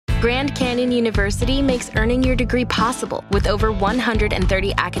Grand Canyon University makes earning your degree possible with over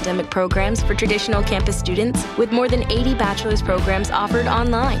 130 academic programs for traditional campus students with more than 80 bachelor's programs offered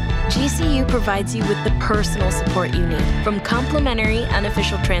online. GCU provides you with the personal support you need, from complimentary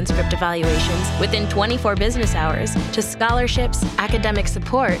unofficial transcript evaluations within 24 business hours to scholarships, academic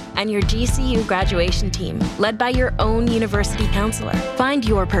support, and your GCU graduation team, led by your own university counselor. Find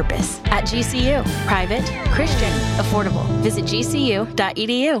your purpose at GCU. Private, Christian, affordable. Visit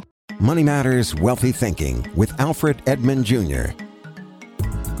gcu.edu. Money Matters Wealthy Thinking with Alfred Edmond Jr.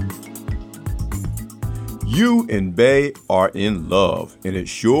 You and Bae are in love, and it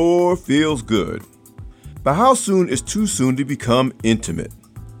sure feels good. But how soon is too soon to become intimate?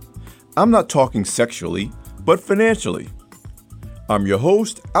 I'm not talking sexually, but financially. I'm your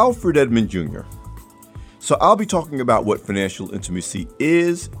host, Alfred Edmond Jr. So I'll be talking about what financial intimacy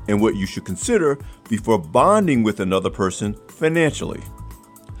is and what you should consider before bonding with another person financially.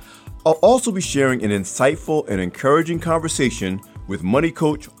 I'll also be sharing an insightful and encouraging conversation with money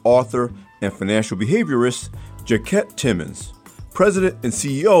coach, author, and financial behaviorist Jaquette Timmons, president and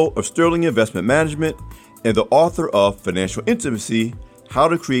CEO of Sterling Investment Management and the author of Financial Intimacy: How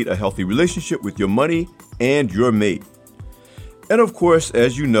to Create a Healthy Relationship with Your Money and Your Mate. And of course,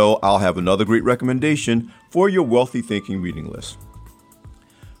 as you know, I'll have another great recommendation for your wealthy thinking reading list.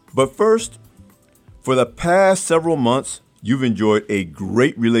 But first, for the past several months, you've enjoyed a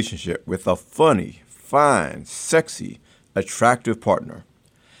great relationship with a funny, fine, sexy, attractive partner.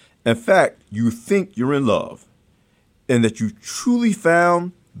 In fact, you think you're in love and that you truly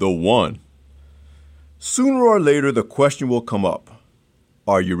found the one. Sooner or later, the question will come up.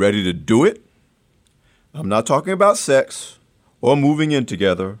 Are you ready to do it? I'm not talking about sex or moving in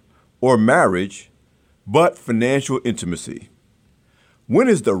together or marriage, but financial intimacy. When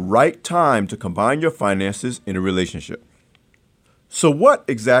is the right time to combine your finances in a relationship? So what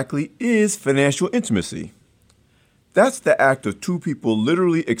exactly is financial intimacy? That's the act of two people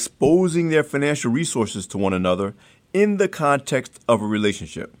literally exposing their financial resources to one another in the context of a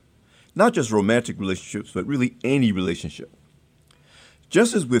relationship. Not just romantic relationships, but really any relationship.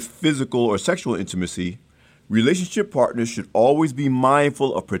 Just as with physical or sexual intimacy, relationship partners should always be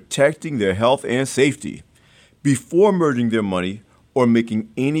mindful of protecting their health and safety before merging their money or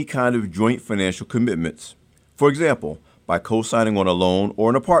making any kind of joint financial commitments. For example, by co-signing on a loan or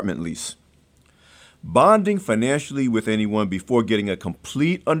an apartment lease. Bonding financially with anyone before getting a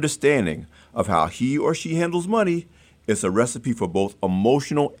complete understanding of how he or she handles money is a recipe for both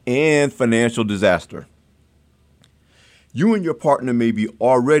emotional and financial disaster. You and your partner may be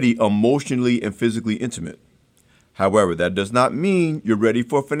already emotionally and physically intimate. However, that does not mean you're ready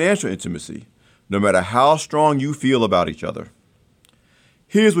for financial intimacy, no matter how strong you feel about each other.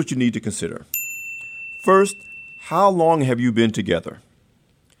 Here's what you need to consider. First, how long have you been together?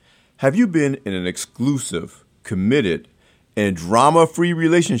 Have you been in an exclusive, committed, and drama-free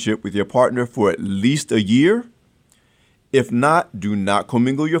relationship with your partner for at least a year? If not, do not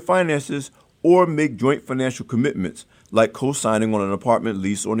commingle your finances or make joint financial commitments like co-signing on an apartment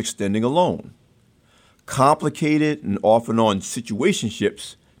lease or extending a loan. Complicated and off-and-on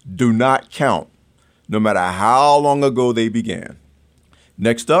situationships do not count, no matter how long ago they began.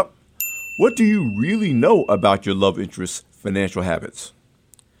 Next up, what do you really know about your love interest's financial habits?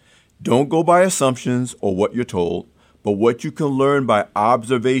 Don't go by assumptions or what you're told, but what you can learn by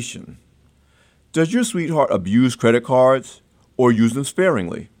observation. Does your sweetheart abuse credit cards or use them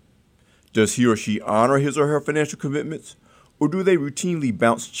sparingly? Does he or she honor his or her financial commitments, or do they routinely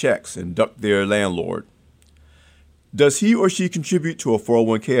bounce checks and duck their landlord? Does he or she contribute to a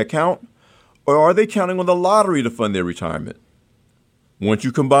 401k account, or are they counting on the lottery to fund their retirement? Once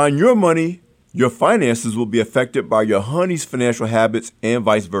you combine your money, your finances will be affected by your honey's financial habits and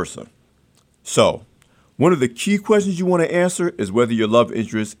vice versa. So, one of the key questions you want to answer is whether your love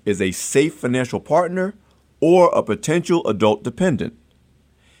interest is a safe financial partner or a potential adult dependent.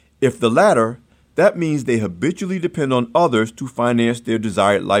 If the latter, that means they habitually depend on others to finance their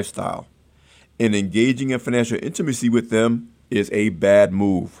desired lifestyle. And engaging in financial intimacy with them is a bad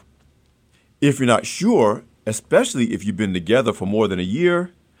move. If you're not sure, especially if you've been together for more than a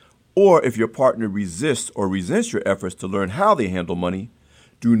year, or if your partner resists or resents your efforts to learn how they handle money,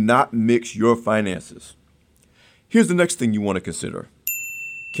 do not mix your finances. Here's the next thing you want to consider.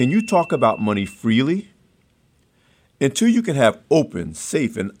 Can you talk about money freely? Until you can have open,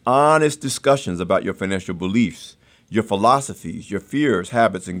 safe, and honest discussions about your financial beliefs, your philosophies, your fears,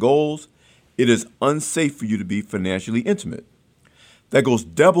 habits, and goals, it is unsafe for you to be financially intimate. That goes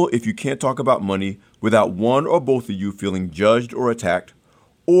double if you can't talk about money without one or both of you feeling judged or attacked,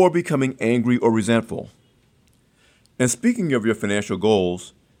 or becoming angry or resentful. And speaking of your financial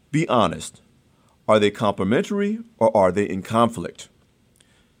goals, Be honest. Are they complementary or are they in conflict?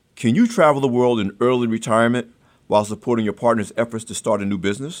 Can you travel the world in early retirement while supporting your partner's efforts to start a new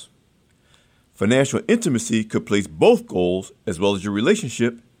business? Financial intimacy could place both goals as well as your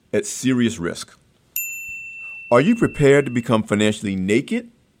relationship at serious risk. Are you prepared to become financially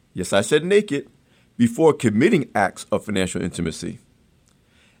naked? Yes, I said naked, before committing acts of financial intimacy.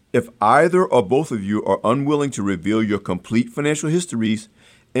 If either or both of you are unwilling to reveal your complete financial histories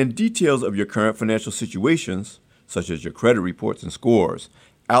and details of your current financial situations, such as your credit reports and scores,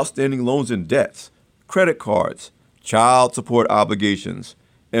 outstanding loans and debts, credit cards, child support obligations,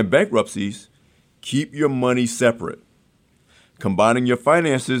 and bankruptcies, keep your money separate. Combining your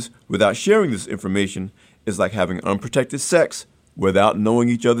finances without sharing this information is like having unprotected sex without knowing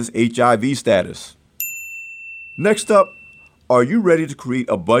each other's HIV status. Next up, are you ready to create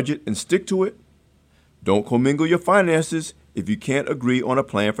a budget and stick to it? Don't commingle your finances if you can't agree on a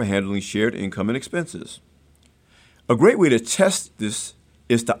plan for handling shared income and expenses. A great way to test this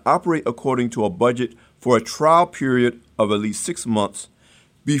is to operate according to a budget for a trial period of at least 6 months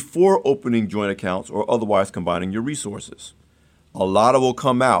before opening joint accounts or otherwise combining your resources. A lot will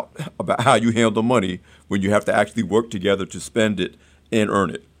come out about how you handle money when you have to actually work together to spend it and earn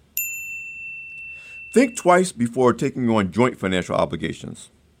it. Think twice before taking on joint financial obligations.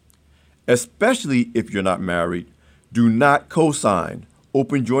 Especially if you're not married, do not co-sign,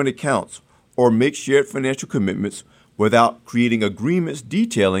 open joint accounts, or make shared financial commitments without creating agreements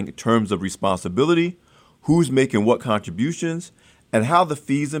detailing terms of responsibility, who's making what contributions, and how the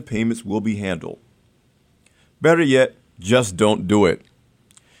fees and payments will be handled. Better yet, just don't do it.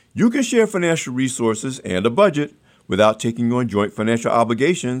 You can share financial resources and a budget without taking on joint financial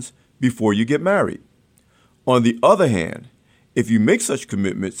obligations before you get married. On the other hand, if you make such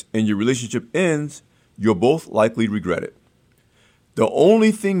commitments and your relationship ends, you'll both likely regret it. The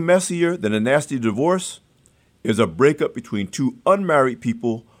only thing messier than a nasty divorce is a breakup between two unmarried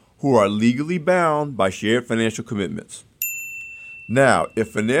people who are legally bound by shared financial commitments. Now,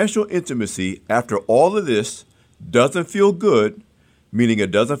 if financial intimacy after all of this doesn't feel good, meaning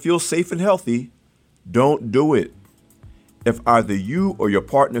it doesn't feel safe and healthy, don't do it. If either you or your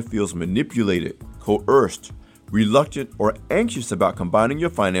partner feels manipulated, coerced, reluctant, or anxious about combining your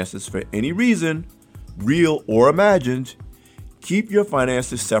finances for any reason, real or imagined, keep your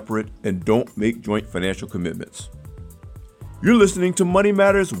finances separate and don't make joint financial commitments. You're listening to Money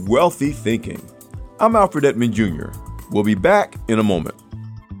Matters Wealthy Thinking. I'm Alfred Edmond Jr. We'll be back in a moment.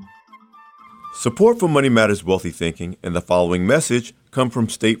 Support for Money Matters Wealthy Thinking and the following message come from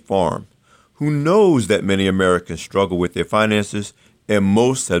State Farm, who knows that many Americans struggle with their finances and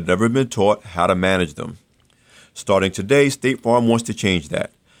most have never been taught how to manage them. Starting today, State Farm wants to change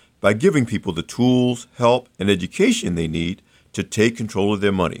that by giving people the tools, help, and education they need to take control of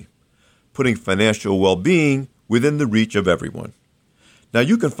their money, putting financial well-being within the reach of everyone. Now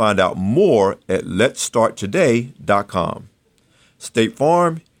you can find out more at letstarttoday.com. State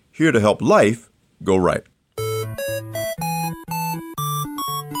Farm, here to help life go right.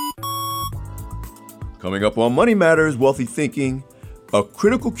 Coming up on Money Matters Wealthy Thinking, a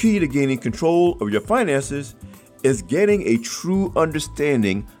critical key to gaining control of your finances is getting a true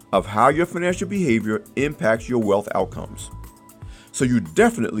understanding of how your financial behavior impacts your wealth outcomes. So you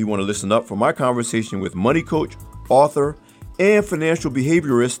definitely want to listen up for my conversation with money coach, author, and financial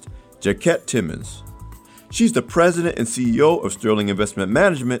behaviorist Jacquette Timmons. She's the president and CEO of Sterling Investment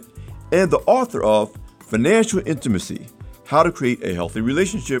Management and the author of Financial Intimacy: How to Create a Healthy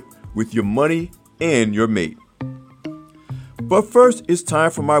Relationship with Your Money and Your Mate. But first, it's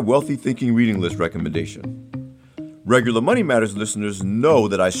time for my Wealthy Thinking reading list recommendation. Regular Money Matters listeners know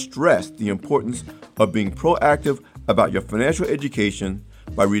that I stress the importance of being proactive about your financial education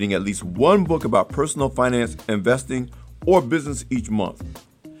by reading at least one book about personal finance, investing, or business each month.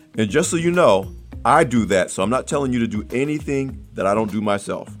 And just so you know, I do that, so I'm not telling you to do anything that I don't do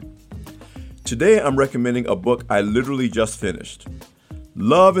myself. Today, I'm recommending a book I literally just finished.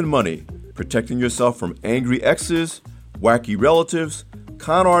 Love and Money: Protecting Yourself from Angry Exes, Wacky Relatives,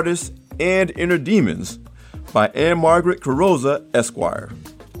 Con Artists, and Inner Demons by Anne Margaret Carrozza, Esquire.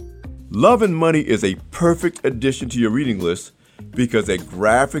 Love and Money is a perfect addition to your reading list because it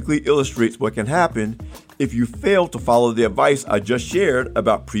graphically illustrates what can happen if you fail to follow the advice I just shared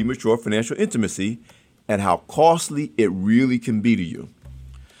about premature financial intimacy and how costly it really can be to you.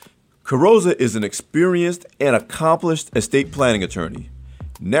 Carrozza is an experienced and accomplished estate planning attorney,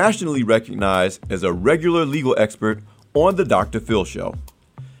 nationally recognized as a regular legal expert on the Dr. Phil Show.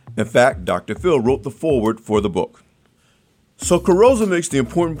 In fact, Dr. Phil wrote the foreword for the book. So Carrozza makes the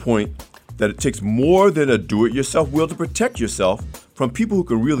important point that it takes more than a do-it-yourself will to protect yourself from people who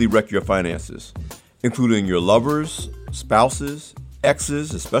can really wreck your finances, including your lovers, spouses,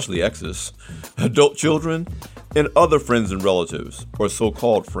 exes, especially exes, adult children, and other friends and relatives, or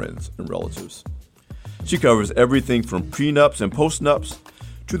so-called friends and relatives. She covers everything from prenups and postnups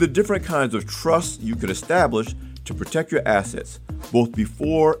to the different kinds of trusts you can establish to protect your assets, both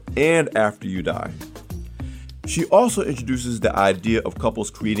before and after you die. She also introduces the idea of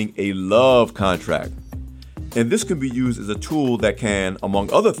couples creating a love contract. And this can be used as a tool that can,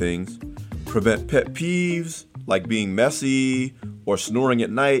 among other things, prevent pet peeves like being messy or snoring at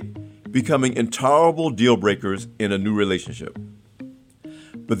night becoming intolerable deal breakers in a new relationship.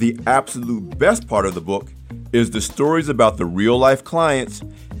 But the absolute best part of the book is the stories about the real-life clients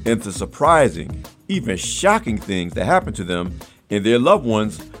and the surprising, even shocking things that happen to them and their loved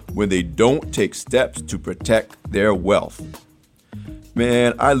ones when they don't take steps to protect their wealth.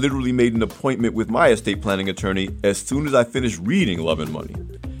 Man, I literally made an appointment with my estate planning attorney as soon as I finished reading Love and Money.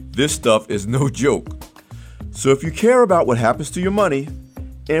 This stuff is no joke. So if you care about what happens to your money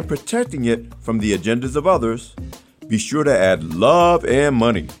and protecting it from the agendas of others, be sure to add Love and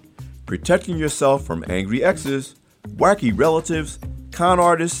Money, Protecting Yourself from Angry Exes, Wacky Relatives, Con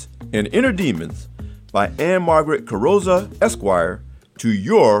Artists, and Inner Demons by Anne Margaret Carrozza, Esquire, to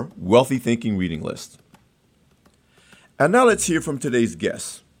your Wealthy Thinking reading list. And now let's hear from today's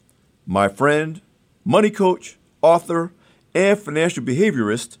guest, my friend, money coach, author, and financial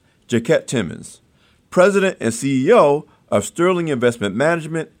behaviorist, Jaquette Timmons, President and CEO of Sterling Investment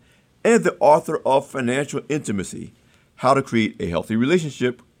Management and the author of Financial Intimacy, How to Create a Healthy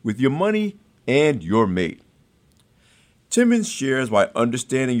Relationship with Your Money and Your Mate. Timmons shares why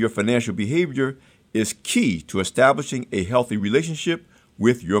understanding your financial behavior is key to establishing a healthy relationship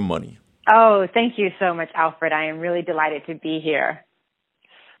with your money. Oh, thank you so much, Alfred. I am really delighted to be here.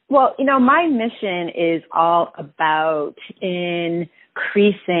 Well, my mission is all about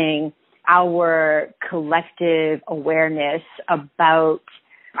increasing our collective awareness about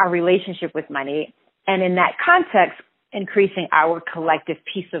our relationship with money, and in that context, increasing our collective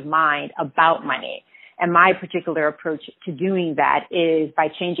peace of mind about money. And my particular approach to doing that is by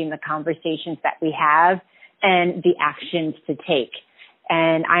changing the conversations that we have and the actions to take.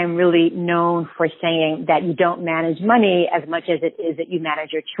 And I'm really known for saying that you don't manage money as much as it is that you manage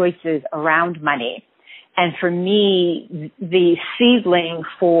your choices around money. And for me, the seedling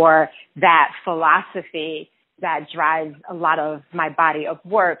for that philosophy that drives a lot of my body of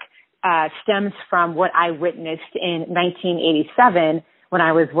work stems from what I witnessed in 1987 when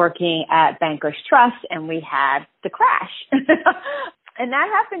I was working at Bankers Trust and we had the crash. And that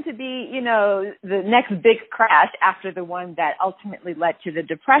happened to be, the next big crash after the one that ultimately led to the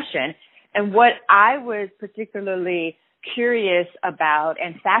Depression. And what I was particularly curious about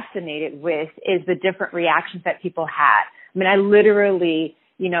and fascinated with is the different reactions that people had. I mean, I literally,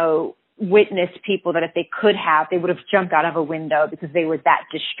 witnessed people that if they could have, they would have jumped out of a window because they were that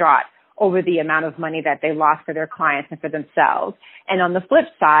distraught over the amount of money that they lost for their clients and for themselves. And on the flip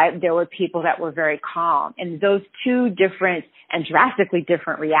side, there were people that were very calm. And those two different and drastically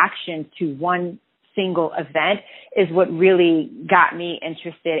different reactions to one single event is what really got me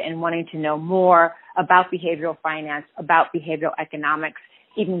interested in wanting to know more about behavioral finance, about behavioral economics,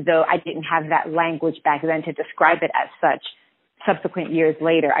 even though I didn't have that language back then to describe it as such. Subsequent years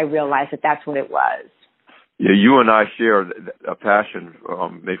later, I realized that that's what it was. Yeah, you and I share a passion,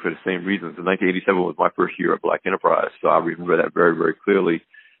 maybe for the same reasons. In 1987 was my first year at Black Enterprise, so I remember that very, very clearly,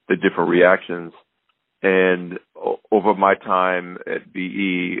 the different reactions. And over my time at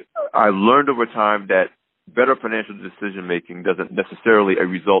BE, I learned over time that better financial decision-making doesn't necessarily a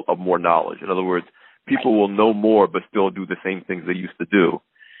result of more knowledge. In other words, people will know more but still do the same things they used to do.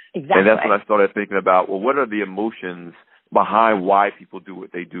 Exactly. And that's when I started thinking about, well, what are the emotions behind why people do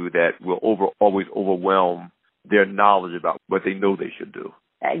what they do that will always overwhelm their knowledge about what they know they should do.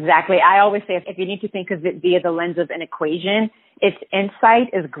 Exactly. I always say if you need to think of it via the lens of an equation, its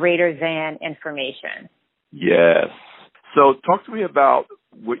insight is greater than information. Yes. So talk to me about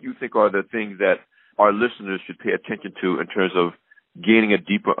what you think are the things that our listeners should pay attention to in terms of gaining a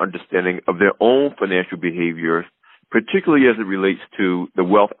deeper understanding of their own financial behavior, particularly as it relates to the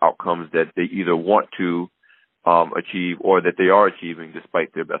wealth outcomes that they either want to achieve or that they are achieving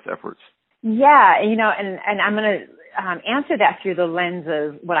despite their best efforts. Yeah, and I'm going to answer that through the lens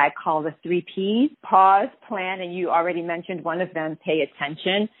of what I call the 3 Ps: pause, plan, and you already mentioned one of them, pay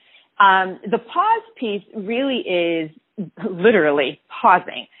attention. The pause piece really is literally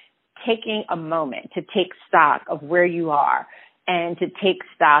pausing, taking a moment to take stock of where you are and to take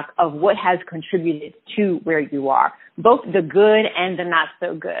stock of what has contributed to where you are, both the good and the not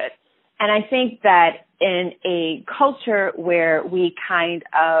so good. And I think that in a culture where we kind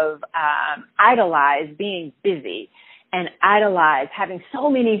of idolize being busy and idolize having so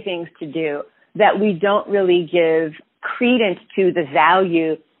many things to do, that we don't really give credence to the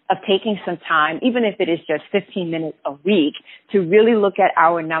value of taking some time, even if it is just 15 minutes a week, to really look at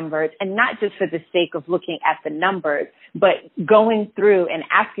our numbers, and not just for the sake of looking at the numbers, but going through and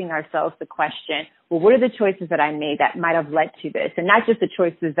asking ourselves the question, well, what are the choices that I made that might have led to this? And not just the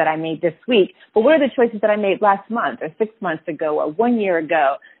choices that I made this week, but what are the choices that I made last month or 6 months ago or 1 year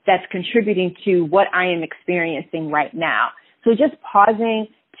ago that's contributing to what I am experiencing right now? So just pausing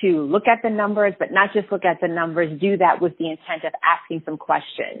to look at the numbers, but not just look at the numbers, do that with the intent of asking some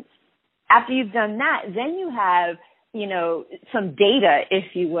questions. After you've done that, then you have, some data,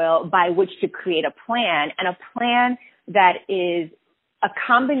 if you will, by which to create a plan, and a plan that is a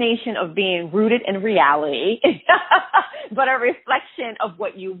combination of being rooted in reality, but a reflection of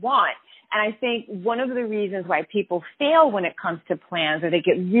what you want. And I think one of the reasons why people fail when it comes to plans, or they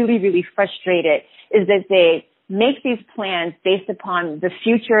get really, really frustrated, is that they make these plans based upon the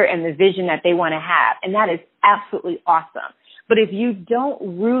future and the vision that they want to have. And that is absolutely awesome. But if you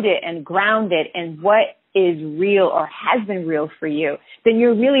don't root it and ground it in what is real or has been real for you, then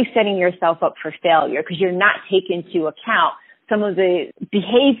you're really setting yourself up for failure, because you're not taking into account some of the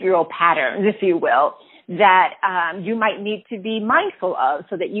behavioral patterns, if you will, that you might need to be mindful of,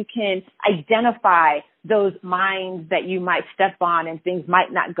 so that you can identify those minds that you might step on and things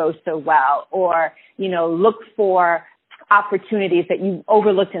might not go so well, or, look for opportunities that you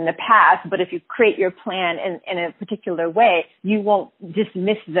overlooked in the past. But if you create your plan in a particular way, you won't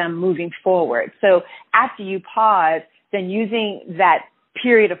dismiss them moving forward. So after you pause, then using that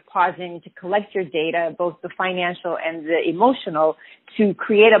period of pausing to collect your data, both the financial and the emotional, to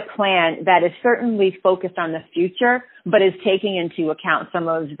create a plan that is certainly focused on the future, but is taking into account some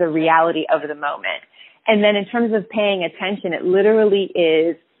of the reality of the moment. And then in terms of paying attention, it literally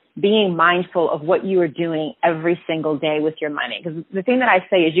is being mindful of what you are doing every single day with your money. Because the thing that I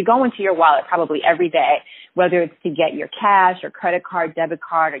say is, you go into your wallet probably every day, whether it's to get your cash or credit card, debit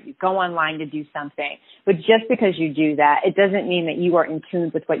card, or you go online to do something. But just because you do that, it doesn't mean that you are in tune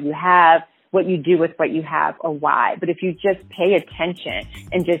with what you have, what you do with what you have, or why. But if you just pay attention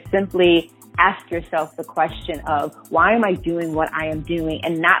and just simply ask yourself the question of, why am I doing what I am doing?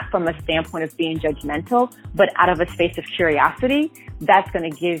 And not from a standpoint of being judgmental, but out of a space of curiosity, that's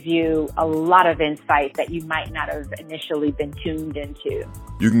going to give you a lot of insight that you might not have initially been tuned into.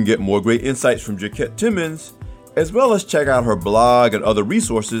 You can get more great insights from Jaquette Timmons, as well as check out her blog and other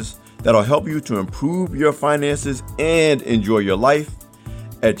resources that'll help you to improve your finances and enjoy your life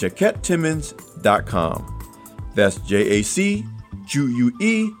at JaquetteTimmons.com. That's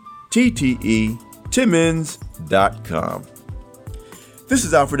JaquueTTE Timmons.com. This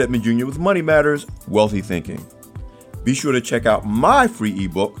is Alfred Edmond Jr. with Money Matters, Wealthy Thinking. Be sure to check out my free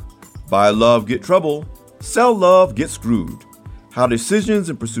ebook, Buy Love, Get Trouble, Sell Love, Get Screwed. How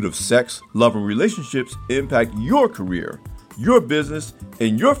decisions in pursuit of sex, love, and relationships impact your career, your business,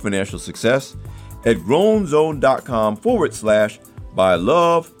 and your financial success at GrownZone.com/Buy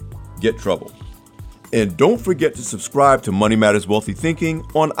Love, Get Trouble. And don't forget to subscribe to Money Matters Wealthy Thinking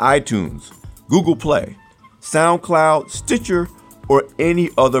on iTunes, Google Play, SoundCloud, Stitcher, or any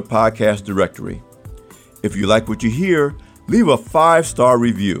other podcast directory. If you like what you hear, leave a 5-star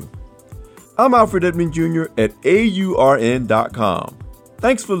review. I'm Alfred Edmond Jr. at AURN.com.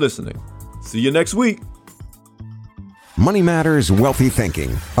 Thanks for listening. See you next week. Money Matters Wealthy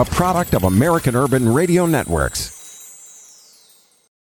Thinking, a product of American Urban Radio Networks.